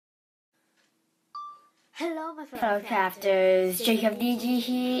Hello my fellow crafters, Jacob DG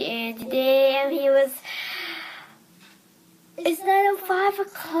here, and today I'm here with, it's 9:05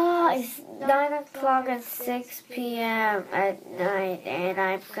 o'clock, it's 9 o'clock and 6 p.m. at night, and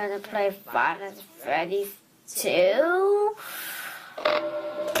I'm gonna play Five Nights at Freddy's 2.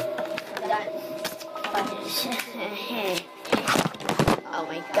 Oh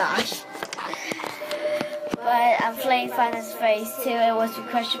my gosh. But I'm playing Five Nights at Freddy's 2. It was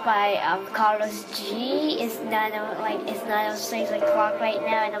requested by Carlos G. It's 9:06 o'clock right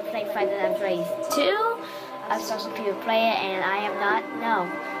now, and I'm playing Five Nights at Freddy's 2. I saw some people play it, and I am not. No,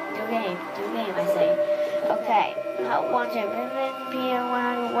 new game, I say. Okay, I want to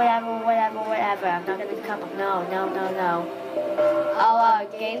whatever. I'm not gonna come. No. Oh, I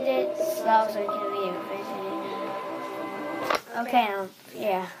gamed it slow so you can leave. Okay,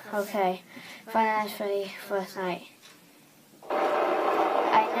 yeah, okay. Five Nights at Freddy's first night.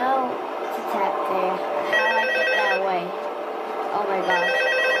 I know it's a tap there. How do I get that away? Oh my gosh.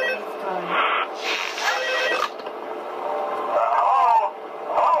 Somebody's calling.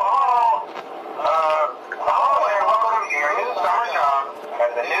 Hello and welcome to your new summer shop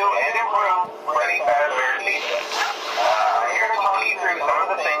at the new and improved Freddy Fazbear Pizza. I'm here to talk you through some of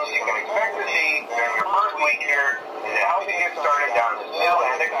the things you can expect to see during your first week here and to help you get started down this new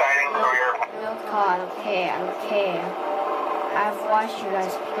and exciting career path. I don't care. I've watched you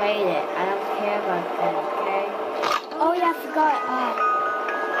guys play it. I don't care about that, okay? Oh yeah, I forgot.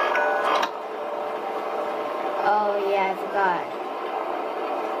 Oh yeah, I forgot.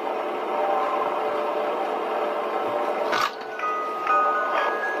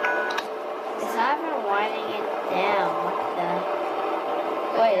 It's not even winding it down. What the?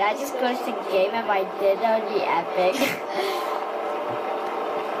 Wait, I just glitched the game if I did. That would be epic.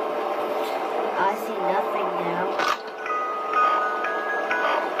 I see nothing now.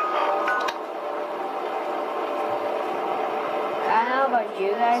 I don't know about you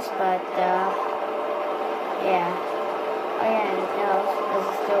guys, but yeah. Oh yeah, no, does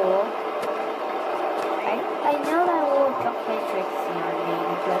it still work? I know that will play Trixie on me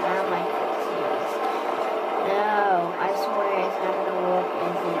because I don't like Trixies. No, I swear it's not gonna work,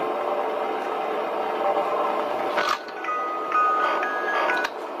 is it?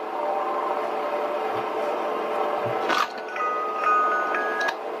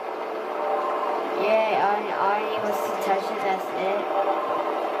 All I need was to touch it, that's it.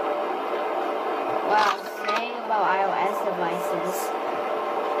 Wow, saying about iOS devices.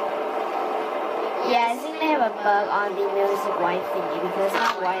 Yeah, I think they have a bug on the music white thingy because it's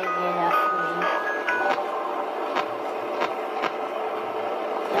not winding it up for me.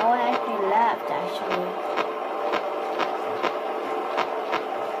 No one actually left, actually.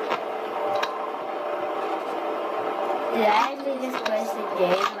 Did I actually just glitch the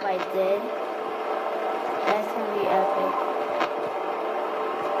game if I did? That's gonna be epic.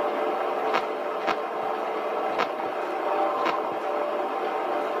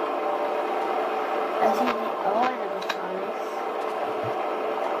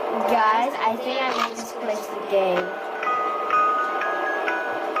 Guys, I think I may just glitch the game.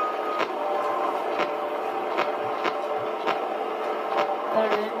 The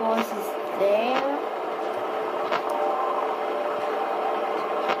voice is there.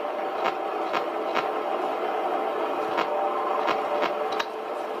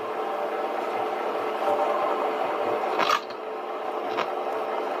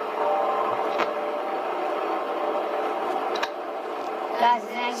 Guys,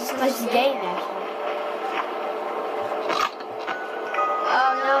 I just glitched the game actually.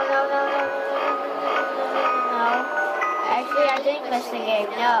 Oh no. Actually, I didn't glitch the game.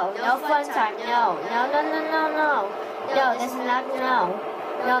 No fun time. No. No, this is not, no.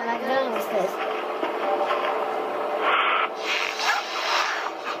 No, I'm not dealing with this.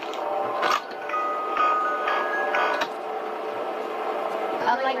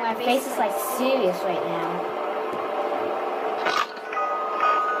 I'm like, my face is like serious right now.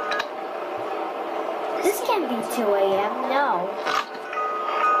 This can't be 2 a.m., no.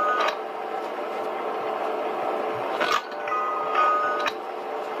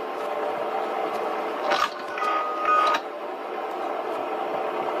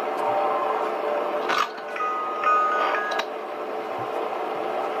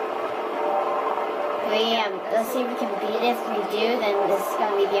 Let's see if we can beat it. If we do, then this is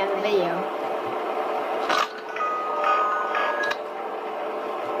going to be the end of the video.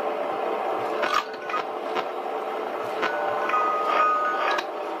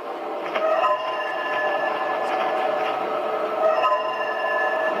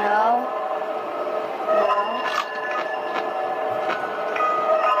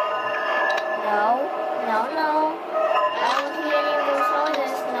 No.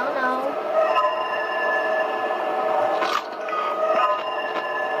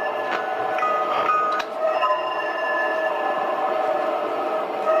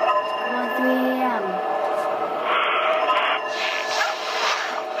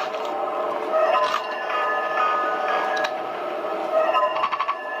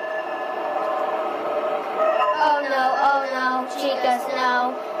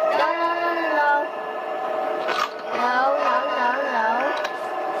 no. No, no, no, no, no. No, no, no, no.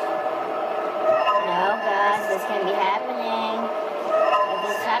 No, guys, this can't be happening. If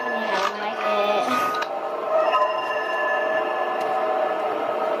this is happening, I don't like it.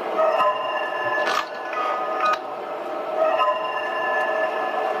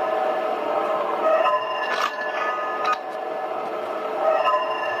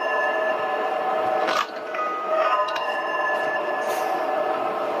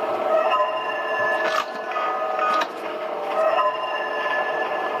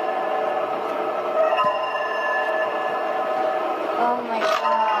 Oh my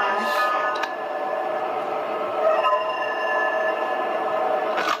gosh.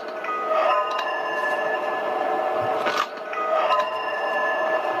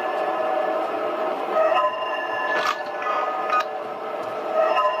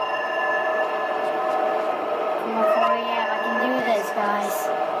 Come on, 4 a.m. I can do this, guys.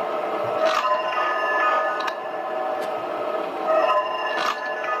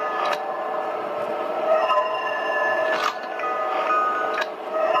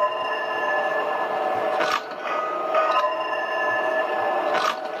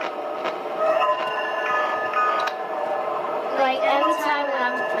 Like every time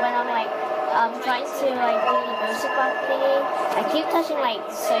when I'm like trying to like do the music box thingy, I keep touching like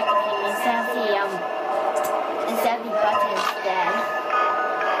the circle thing instead of the button instead.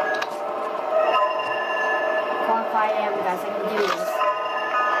 Come on, 5 a.m. guys, I can do this.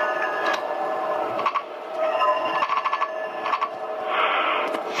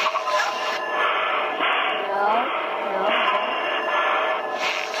 No, no, no.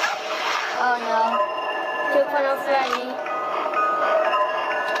 Oh no. 2.0 Freddy.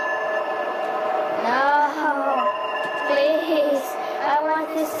 No, please, I want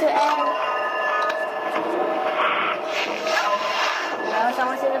this to end. No,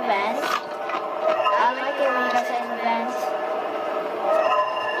 someone's in the vent. I like it when you guys are in the vent.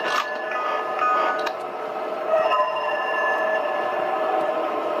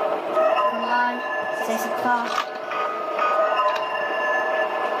 Come on, 6 o'clock.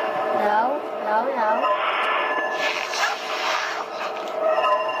 No, no, no.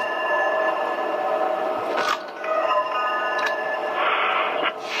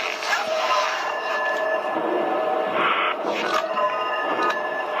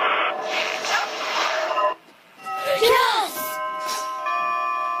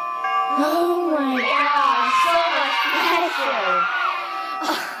 Oh my gosh, so much pressure.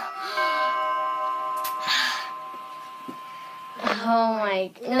 Oh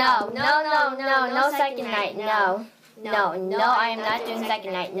my, no second night, no, I am not doing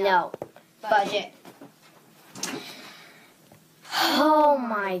second night, no. Budget. Oh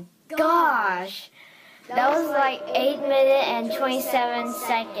my gosh, that was like 8 minutes and 27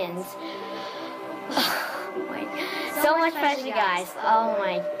 seconds. Oh my, so much pressure, guys. Oh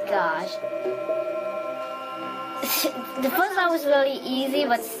my gosh. The first one was really easy,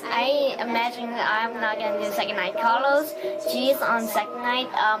 but I imagine that I'm not gonna do second night. Carlos G is on second night.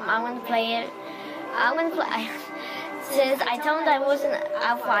 I'm gonna play it. Since I told him that it wasn't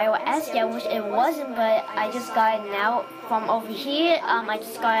out for iOS yet, which it wasn't, but I just got it now from over here. I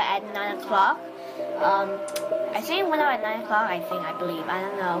just got it at 9 o'clock. I think it went out at 9 o'clock, I believe. I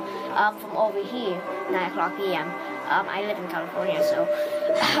don't know. From over here, 9 o'clock p.m. I live in California, so.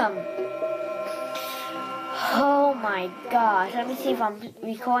 Oh my gosh. Let me see if I'm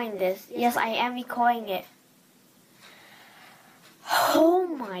recording this. Yes, I am recording it. Oh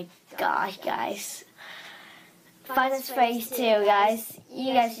my gosh, guys. Fun Phase 2, guys.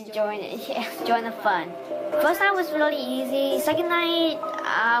 You guys should join it. Yeah, join the fun. First night was really easy. Second night,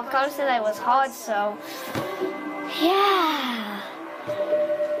 Carlos said that it was hard, so yeah.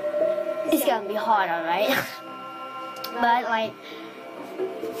 It's gonna be hard, alright? But like,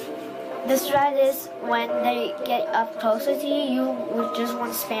 the strat is when they get up closer to you, you would just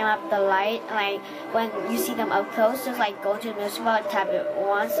want to spam up the light. Like when you see them up close, just like go to the music bar, tap it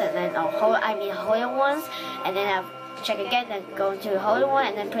once, and then hold it once, and then check again, then go to hold it one,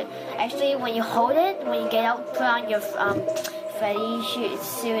 and then put. Actually, when you hold it, when you get out, put on your Freddy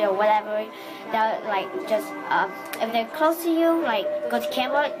suit or whatever. That like just if they're close to you, like go to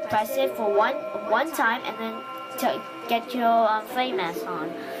camera, press it for one time, and then to get your Freddy mask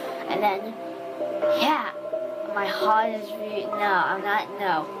on. And then, yeah, my heart is really,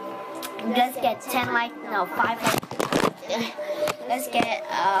 no. Let's get 10 likes, no, 5 likes. Let's get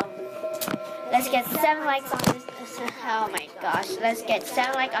 7 likes on this, oh my gosh. Let's get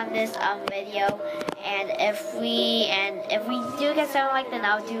 7 likes on this video. And if we do get 7 likes, then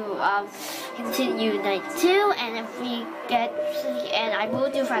I'll do continue night 2, and if we get, and I will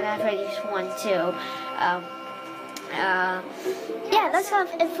do Friday Night Freddy's 1 too. Yeah, that's kind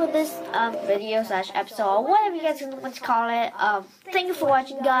of it for this video / episode, or whatever you guys want to call it. Thank you for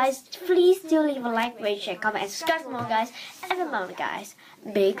watching, guys. Please do leave a like, rate, share, comment, and subscribe for more, guys. And remember, guys,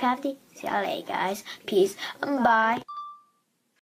 be crafty. See you later, guys. Peace. Bye.